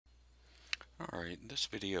Alright, in this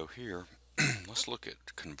video here, let's look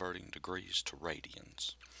at converting degrees to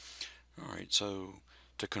radians. Alright, so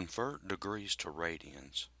to convert degrees to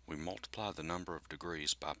radians, we multiply the number of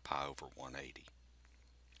degrees by pi over 180.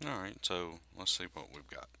 Alright, so let's see what we've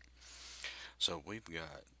got. So we've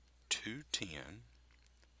got 210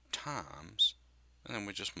 times, and then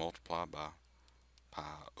we just multiply by pi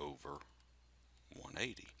over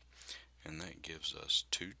 180. And that gives us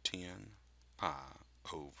 210 pi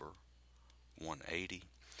over 180,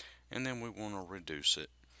 and then we want to reduce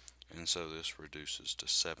it, and so this reduces to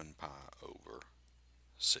 7 pi over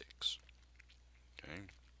 6. Okay,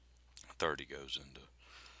 30 goes into,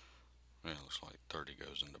 well, looks like 30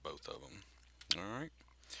 goes into both of them. Alright,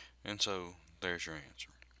 and so there's your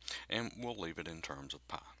answer, and we'll leave it in terms of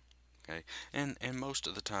pi. Okay, and most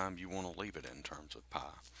of the time you want to leave it in terms of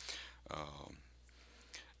pi.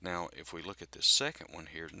 Now, if we look at this second one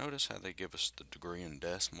here, notice how they give us the degree in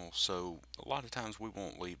decimal. So a lot of times we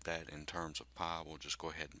won't leave that in terms of pi. We'll just go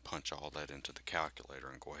ahead and punch all that into the calculator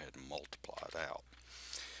and go ahead and multiply it out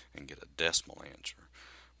and get a decimal answer.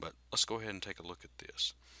 But let's go ahead and take a look at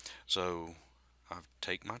this. So I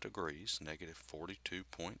take my degrees, negative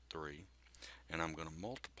 42.3, and I'm going to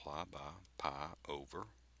multiply by pi over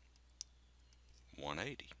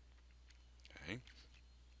 180. Okay,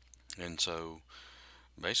 and so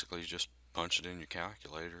basically you just punch it in your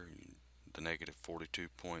calculator, the negative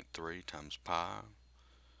 42.3 times pi,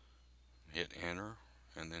 hit enter,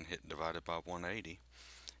 and then hit divided by 180,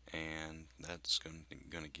 and that's going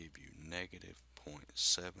to give you negative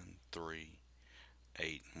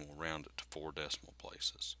 0.738. We'll round it to 4 decimal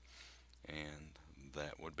places, and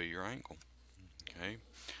that would be your angle. Okay,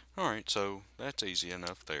 alright, so that's easy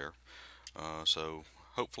enough there. So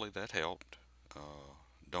hopefully that helped.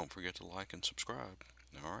 Don't forget to like and subscribe.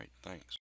 Alright, thanks.